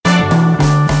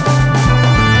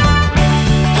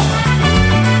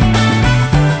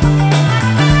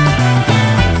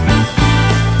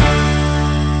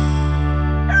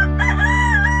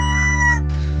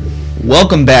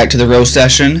Welcome back to the roast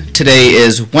session. Today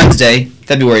is Wednesday,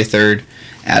 February 3rd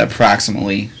at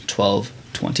approximately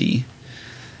 12:23.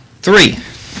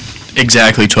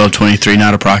 Exactly 12:23,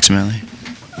 not approximately.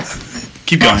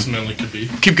 Keep going. Approximately could be.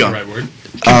 Keep going. The right word.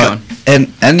 Keep going.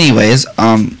 And anyways,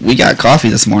 we got coffee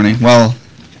this morning. Well,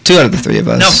 2 out of the 3 of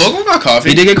us. No, Fogle got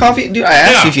coffee. You did get coffee? Dude, I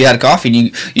asked you if you had coffee and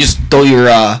you just throw your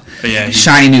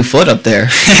shiny new foot up there.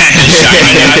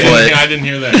 I didn't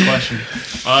hear that question.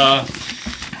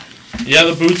 Yeah,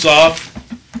 the boot's off,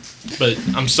 but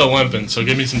I'm still limping, so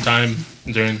give me some time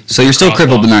during. So you're still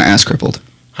crippled but not as crippled.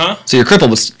 Huh? So you're crippled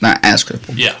but not as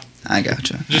crippled. Yeah. I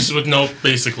gotcha. Just with no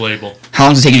basic label. How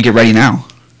long does it take you to get ready now?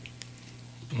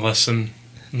 Less than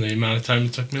the amount of time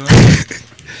it took me last.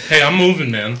 Hey, I'm moving,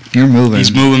 man. You're moving.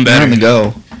 He's moving better. You're on the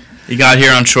go. He got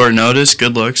here on short notice.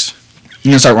 Good looks.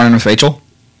 You gonna start running with Rachel?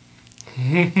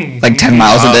 Like 10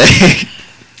 miles a day?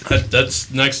 That's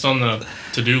next on the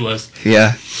to-do list.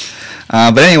 Yeah.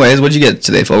 But anyways, what'd you get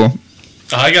today, Fogle?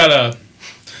 I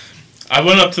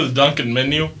went up to the Dunkin'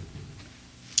 menu.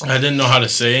 I didn't know how to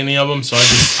say any of them, so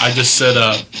I just said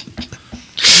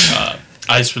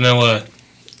iced vanilla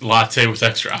latte with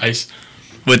extra ice.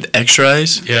 With extra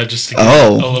ice? Yeah, just to get a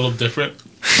little different.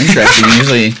 Interesting.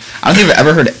 Usually, I don't think I've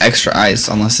ever heard extra ice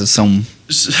unless it's some...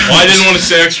 Well, I didn't want to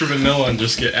say extra vanilla and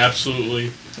just get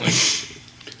absolutely,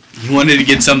 You wanted to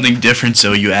get something different,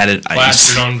 so you added ice.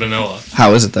 plastered on vanilla.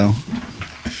 How is it, though?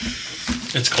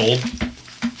 It's cold.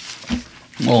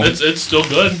 Well, It's still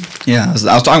good. yeah, I was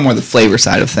talking more the flavor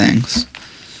side of things.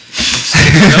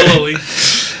 Vanilla-ly.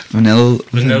 Vanilla.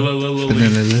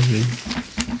 Vanilla-ly.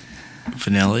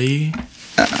 Vanilla?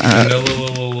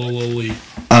 Vanilla-ly.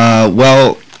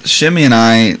 Well, Shimmy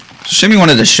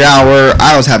wanted to shower.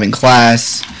 I was having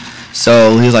class.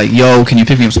 So he was like, yo, can you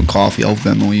pick me up some coffee? I'll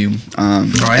Venmo you. I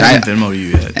haven't Venmo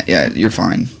you yet. Yeah, you're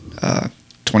fine.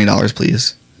 $20,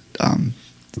 please.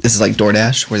 This is like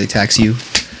DoorDash, where they tax you.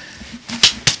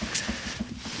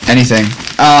 Anything.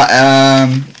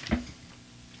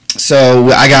 So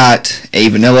I got a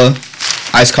vanilla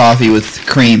iced coffee with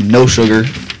cream, no sugar.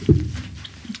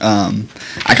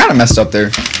 I kind of messed up there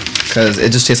because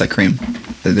it just tastes like cream.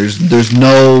 There's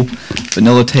no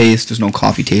vanilla taste. There's no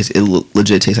coffee taste. It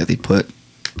legit tastes like they put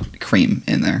cream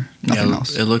in there. Nothing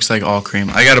else. It looks like all cream.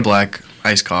 I got a black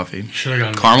iced coffee. Should have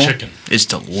gotten Caramel? chicken. It's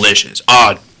delicious.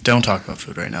 Don't talk about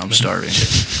food right now. I'm starving.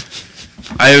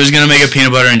 I was going to make a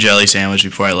peanut butter and jelly sandwich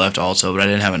before I left also, but I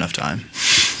didn't have enough time.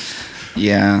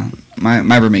 Yeah.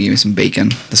 My roommate gave me some bacon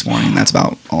this morning. That's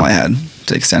about all I had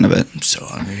to the extent of it. I'm so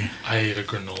hungry. I ate a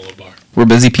granola bar. We're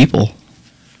busy people.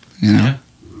 You know?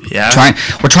 Yeah.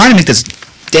 We're trying to make this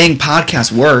dang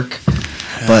podcast work,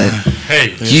 but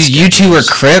Hey. you two are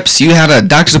Crips. You had a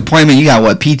doctor's appointment. You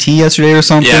got PT yesterday or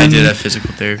something? Yeah, I did have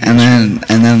physical therapy. And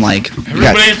then like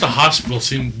Everybody at the hospital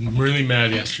seemed really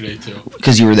mad yesterday too.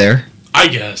 because you were there. I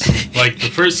guess. Like the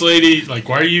first lady, like,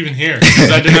 why are you even here?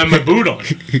 Because I didn't have my boot on.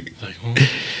 Like, well,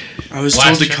 I was last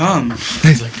told to check- come.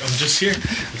 He's like, I'm just here.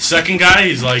 The second guy,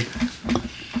 he's like,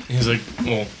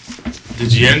 well,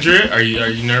 did you injure it? Are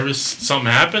you nervous something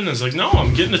happened? I was like, no,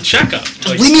 I'm getting a checkup.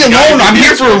 Like, Leave me alone. I'm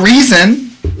here for a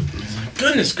reason.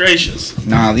 Goodness gracious.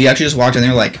 Nah, you actually just walked in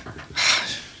there like,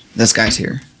 this guy's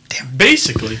here. Damn.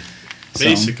 Basically.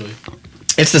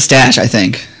 It's the stash, I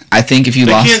think. I think if you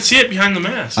They lost. can't see it behind the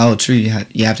mask. Oh, true. You have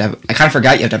to have. I kind of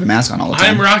forgot you have to have a mask on all the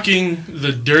time. I'm rocking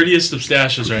the dirtiest of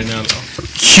stashes right now, though.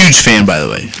 Huge fan, by the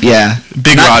way. Yeah.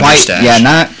 Big Not Roger quite, stash. Yeah,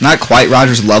 not quite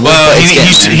Rogers level. Well, but it's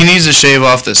getting there. he needs to shave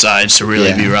off the sides to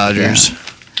really be Rogers.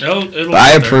 It'll But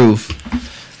I get there. approve.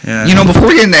 Yeah. You know, before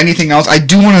we get into anything else, I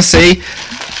do want to say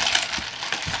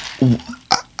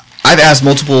I've asked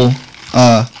multiple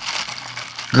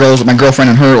girls, my girlfriend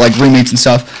and her, like roommates and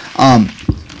stuff.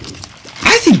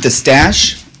 I think the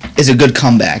stash is a good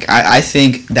comeback. I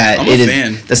think that I'm a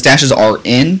fan. the stashes are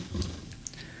in,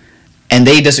 and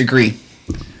they disagree.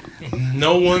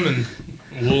 No woman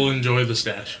will enjoy the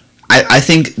stash. I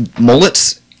think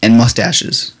mullets and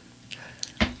mustaches.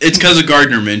 It's because of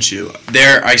Gardner Minshew.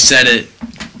 There, I said it.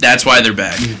 That's why they're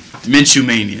back. Minshew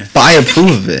mania. But I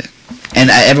approve of it. And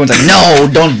everyone's like, no,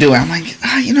 don't do it. I'm like,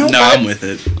 you know No, what? I'm with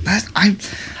it.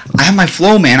 I have my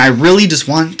flow, man. I really just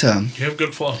want to. You have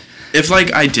good flow. If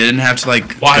I didn't have to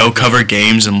go cover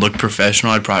games and look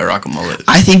professional, I'd probably rock a mullet.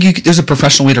 I think there's a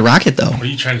professional way to rock it, though. What are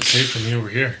you trying to say from me over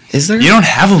here? Is there? You don't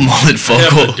have a mullet, I have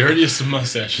the Fogle. dirtiest of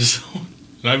mustaches.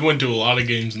 And I've went to a lot of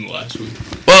games in the last week.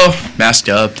 Well, masked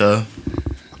up though.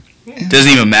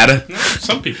 Doesn't even matter. No,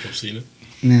 some people have seen it.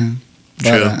 Yeah.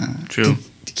 True. But, True.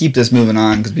 to keep this moving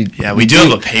on because we do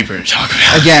have a paper to talk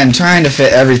about. Again, trying to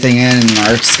fit everything in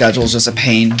our schedule is just a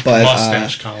pain. But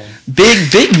Mustache column.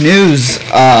 Big news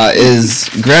is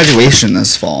graduation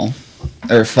this fall.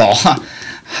 Or fall.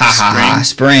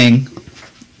 Spring.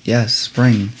 Yes,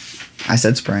 spring. I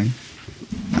said spring.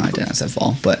 No, I didn't. I said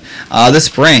fall. But this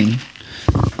spring.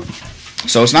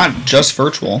 So it's not just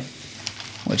virtual,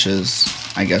 which is,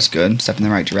 I guess, good. Step in the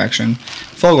right direction.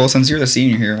 Fogel, since you're the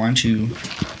senior here, why don't you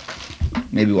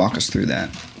maybe walk us through that?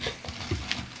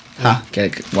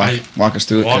 Walk us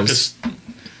through it.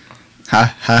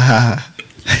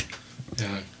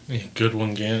 Yeah, good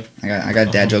one, Gant. I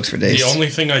got dad jokes for days. The only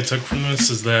thing I took from this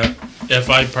is that if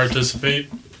I participate,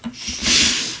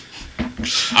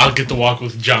 I'll get to walk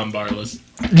with John Barless.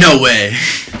 No way.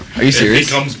 Are you serious? If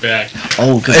he comes back.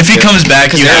 Oh, good. If he comes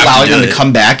back, you they're have allowing to do him it. to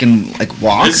come back and like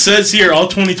walk. It says here all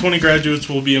 2020 graduates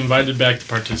will be invited back to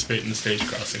participate in the stage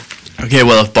crossing. Okay,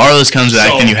 well, if Barless comes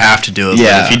back, then you have to do it.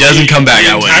 Yeah. But if he doesn't come back,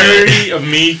 I wouldn't do it. The entirety of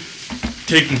me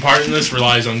taking part in this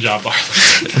relies on John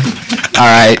Barless.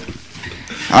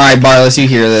 All right, Barless, you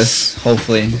hear this,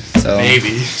 hopefully. So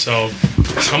Maybe. So,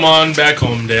 come on back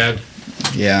home, Dad.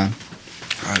 Yeah.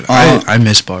 I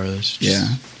miss Barless. Yeah.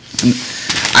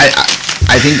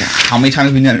 I think, how many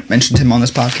times have we mentioned him on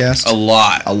this podcast? A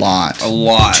lot. A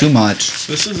lot. Too much.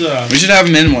 This is we should have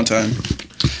him in one time.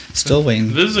 Still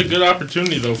waiting. This is a good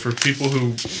opportunity, though, for people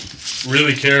who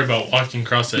really care about walking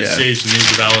across that stage and need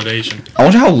the validation. I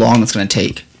wonder how long it's going to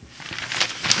take.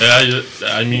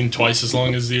 I mean, twice as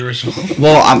long as the original.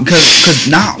 Well, because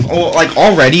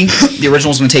already the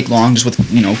original's going to take long just with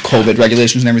COVID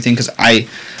regulations and everything. Because a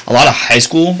lot of high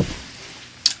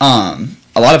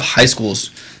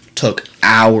schools took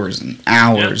hours and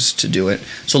hours to do it.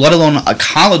 So let alone a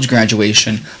college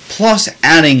graduation plus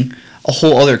adding a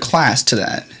whole other class to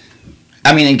that.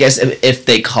 I mean, I guess if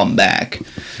they come back,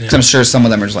 because I'm sure some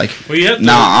of them are just like,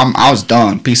 I was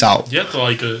done. Peace out. You have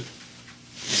to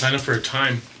sign up for a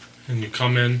time, and you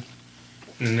come in,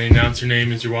 and then they announce your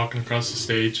name as you're walking across the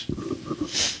stage.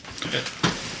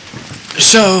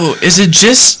 So, is it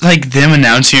just like them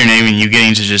announcing your name and you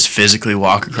getting to just physically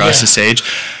walk across the stage?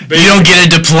 Basically, you don't get a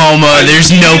diploma. There's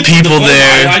no people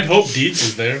there. I'd hope Dietz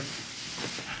is there.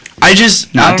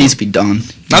 Dietz be done.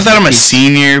 Not that I'm a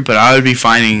senior, but I would be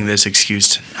finding this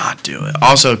excuse to not do it.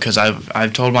 Also, because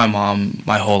I've told my mom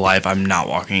my whole life I'm not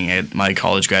walking at my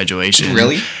college graduation.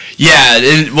 Really? Yeah.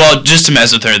 Just to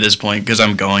mess with her at this point, because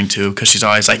I'm going to. Because she's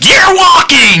always like, "You're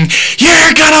walking.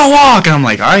 You're gonna walk." And I'm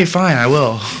like, "All right, fine, I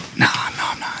will." No,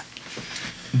 I'm not.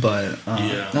 But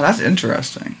no, that's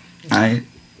interesting. I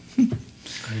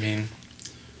mean,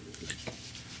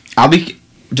 I'll be.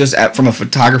 Just from a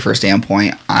photographer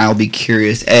standpoint, I'll be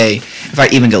curious, if I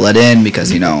even get let in,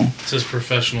 because, It says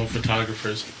professional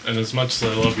photographers, and as much as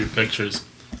I love your pictures,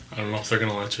 I don't know if they're going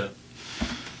to let you.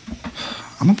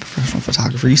 I'm a professional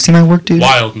photographer. You see my work, dude?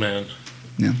 Wild man.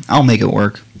 Yeah, I'll make it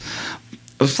work.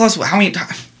 Plus, how many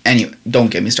times... Anyway,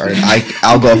 don't get me started.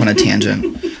 I'll go off on a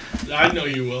tangent. I know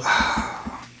you will.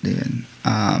 Dude.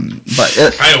 But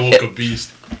I awoke a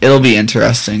beast. It'll be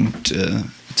interesting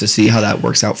to see how that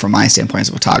works out from my standpoint as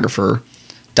a photographer,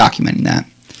 documenting that.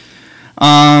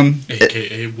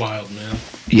 AKA Wild Man.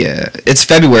 Yeah, it's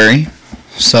February,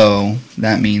 so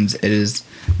that means it is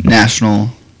National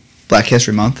Black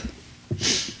History Month.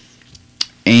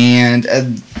 And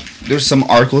there's some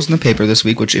articles in the paper this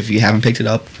week, which if you haven't picked it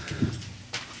up,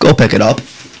 go pick it up.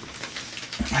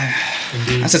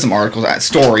 Indeed. I said some articles,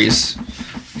 stories.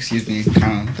 Excuse me,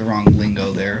 kind of the wrong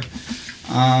lingo there.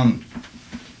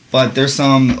 But there's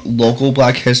some local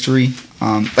Black history,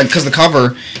 because the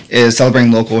cover is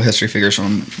celebrating local history figures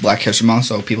from Black History Month,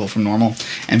 so people from Normal.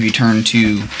 And if you turn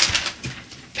to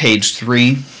page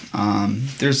 3,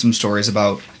 there's some stories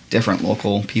about different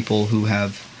local people who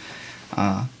have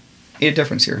a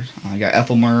difference here. You got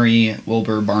Ethel Murray,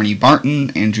 Wilbur Barney Barton,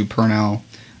 Andrew Purnell,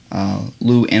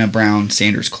 Lou Anna Brown,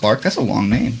 Sanders Clark. That's a long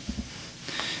name.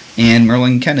 And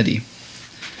Merlin Kennedy.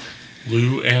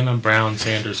 Lou Anna Brown,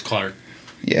 Sanders Clark.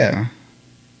 Yeah.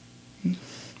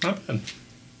 Not bad.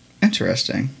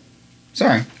 Interesting.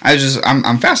 Sorry.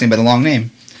 I'm fascinated by the long name.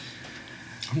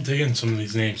 I'm digging some of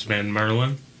these names, man.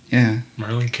 Merlin. Yeah.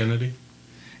 Merlin Kennedy.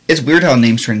 It's weird how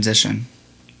names transition.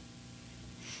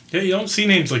 Yeah, you don't see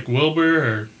names like Wilbur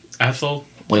or Ethel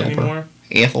anymore.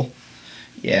 Ethel.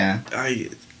 Yeah.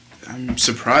 I'm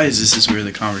surprised this is where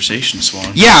the conversation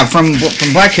swung. Yeah, from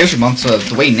Black History Month,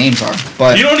 the way names are.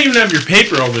 But you don't even have your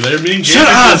paper over there. Shut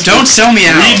up! Don't sell me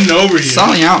out. Reading over you.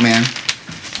 Selling out, man.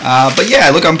 But yeah,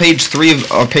 look on page 3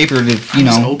 of our paper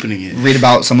to opening it. Read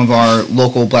about some of our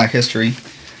local Black history.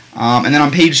 And then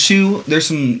on page 2, there's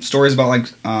some stories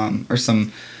about or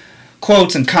some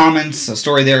quotes and comments, a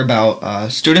story there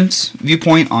about students'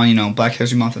 viewpoint on Black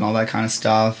History Month and all that kind of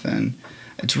stuff, and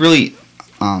it's really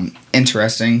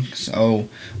interesting. So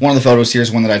one of the photos here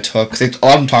is one that I took. 'Cause a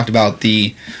lot of them talked about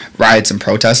the riots and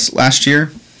protests last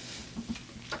year,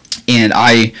 and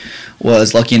I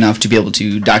was lucky enough to be able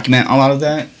to document a lot of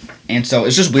that. And so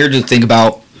it's just weird to think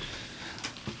about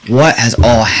what has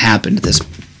all happened this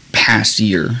past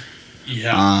year.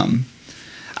 Yeah.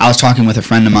 I was talking with a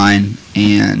friend of mine,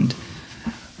 and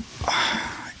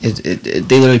they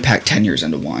literally packed 10 years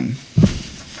into one.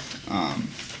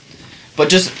 But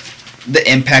just the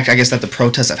impact, I guess, that the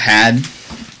protests have had.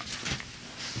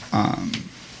 I'm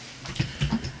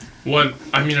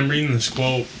reading this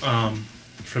quote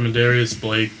from Darius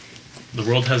Blake. The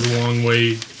world has a long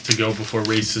way to go before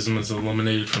racism is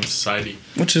eliminated from society.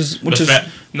 Which is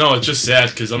no, it's just sad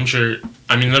because I'm sure.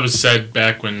 That was said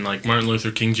back when Martin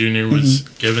Luther King Jr. was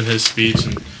giving his speech,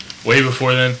 and way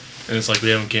before then, and it's like we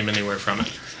haven't came anywhere from it.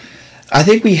 I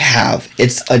think we have.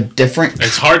 It's a different.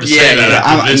 It's hard to say that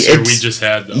after this year we just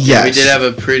had, though. Yes. We did have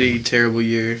a pretty terrible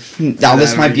year. Now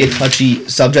this might be a touchy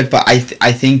subject, but I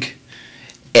think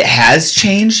it has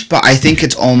changed. But I think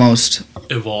it's almost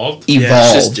evolved. Yeah,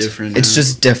 it's just different. It's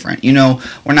just different.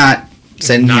 We're not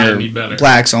sitting here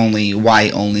blacks only,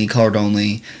 white only, colored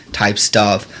only type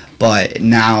stuff. But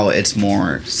now it's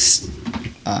more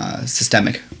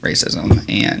systemic racism,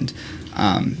 and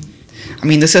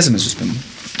the system has just been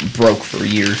broke for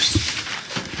years.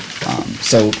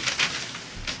 So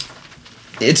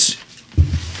it's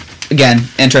again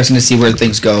interesting to see where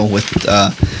things go with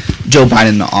Joe Biden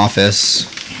in the office,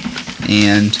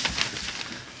 and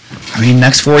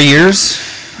next 4 years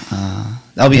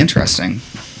that'll be interesting.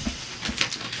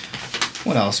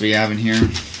 What else do we have in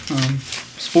here?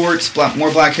 Sports,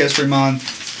 more Black History Month.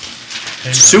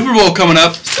 Super Bowl coming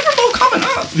up.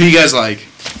 Who do you guys like?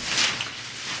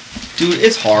 Dude,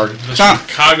 it's hard. The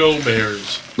Chicago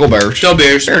Bears. Go Bears. Go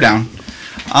Bears. Bear down.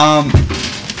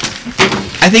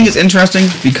 I think it's interesting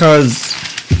because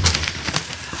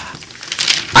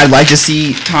I'd like to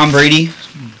see Tom Brady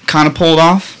kind of pull it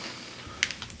off.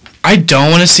 I don't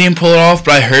want to see him pull it off,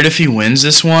 but I heard if he wins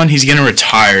this one, he's going to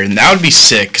retire, and that would be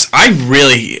sick, because I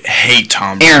really hate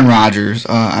Tom Brady. Aaron Rodgers.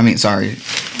 Sorry.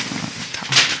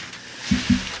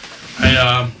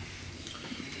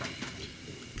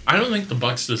 I don't think the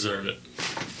Bucs deserve it.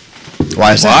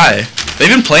 Why is that? They've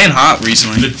been playing hot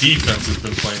recently. The defense has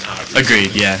been playing hot recently.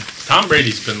 Agreed, yeah. Tom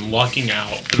Brady's been lucking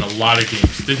out in a lot of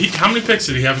games. How many picks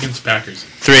did he have against the Packers?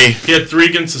 3. He had 3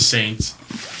 against the Saints.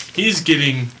 He's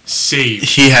getting saved.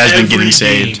 He has been getting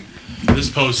saved this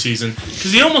postseason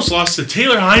because he almost lost to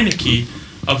Taylor Heineke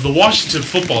of the Washington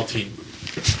football team.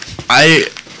 I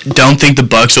don't think the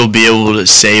Bucs will be able to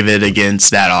save it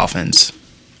against that offense.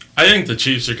 I think the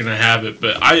Chiefs are going to have it,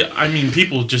 but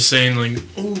people just saying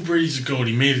 "Oh, Brady's a GOAT.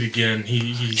 He made it again."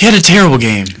 He had a terrible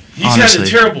game. Had a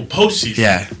terrible postseason.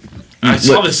 Yeah. I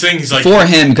saw this thing. He's like for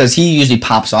him because he usually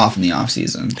pops off in the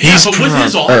offseason. But with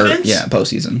his offense,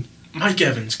 postseason. Mike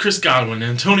Evans, Chris Godwin,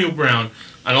 Antonio Brown,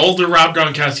 an older Rob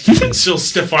Gronkowski can still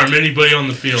stiff arm anybody on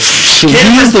the field.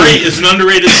 Cameron Brate is an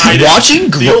underrated tight end.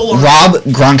 Watching Rob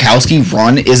Gronkowski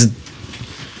run is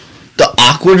the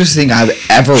awkwardest thing I've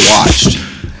ever watched.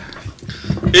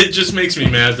 It just makes me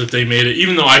mad that they made it,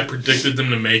 even though I predicted them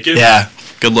to make it. Yeah,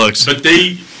 good looks. But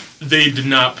they did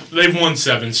not. They've won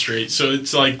 7 straight, so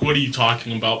it's like, what are you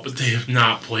talking about? But they have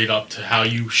not played up to how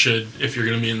you should if you're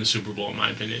going to be in the Super Bowl, in my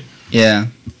opinion. Yeah.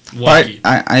 Lucky.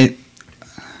 I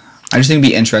just think it'd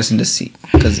be interesting to see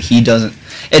because he doesn't.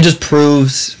 It just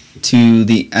proves to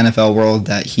the NFL world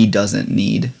that he doesn't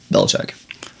need Belichick.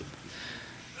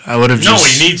 I would have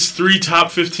just. No, he needs 3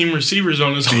 top 15 receivers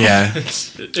on his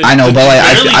offense. I know, but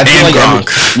I feel like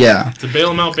Gronk. To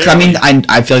bail him out.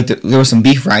 I feel like there was some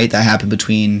beef, right, that happened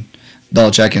between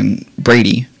Belichick and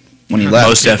Brady when he left.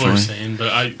 Most definitely. Saying,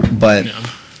 but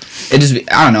it just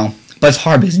I don't know. But it's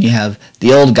hard because you have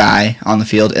the old guy on the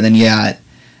field, and then you got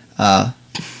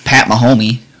Pat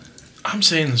Mahomes. I'm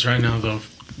saying this right now, though.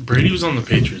 If Brady was on the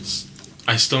Patriots,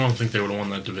 I still don't think they would have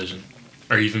won that division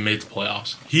or even made the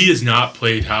playoffs. He has not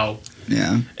played how...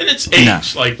 Yeah. And it's age.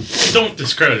 No. Don't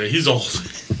discredit it. He's old.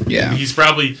 Yeah. He's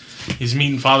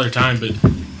meeting father time, but...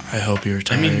 I hope he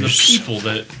retires. The people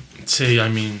that say,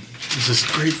 this is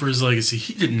great for his legacy,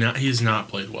 he has not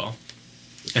played well.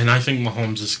 And I think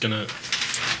Mahomes is going to...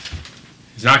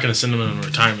 He's not going to send him in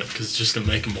retirement because it's just going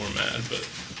to make him more mad. But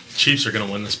Chiefs are going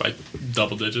to win this by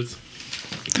double digits.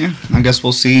 Yeah, I guess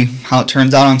we'll see how it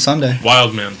turns out on Sunday.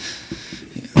 Wild man.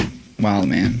 Yeah, wild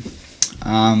man.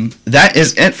 That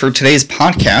is it for today's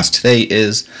podcast. Today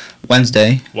is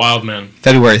Wednesday. Wild man.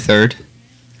 February 3rd.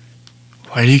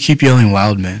 Why do you keep yelling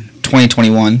wild man?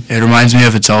 2021. It reminds me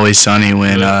of It's Always Sunny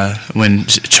when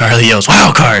Charlie yells,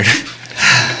 "Wild card!"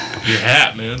 Your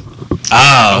hat, man.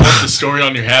 I Oh. want the story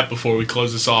on your hat before we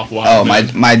close this off. Wild Oh,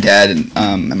 man. my dad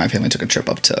and my family took a trip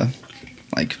up to,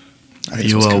 like, I Are think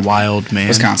you it's a wild man?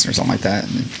 Wisconsin or something like that.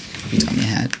 And then he told me a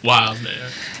hat. Wild man.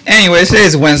 Anyways, today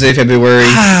is Wednesday, February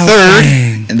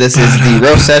 3rd, and this is the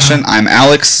roast session. I'm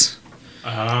Alex.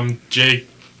 I'm Jake,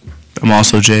 I'm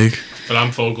also Jake. but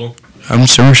I'm Fogel. I'm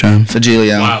Summershine.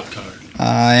 Fajilio. Wild card.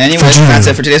 Anyways, that's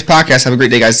it for today's podcast. Have a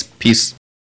great day, guys. Peace.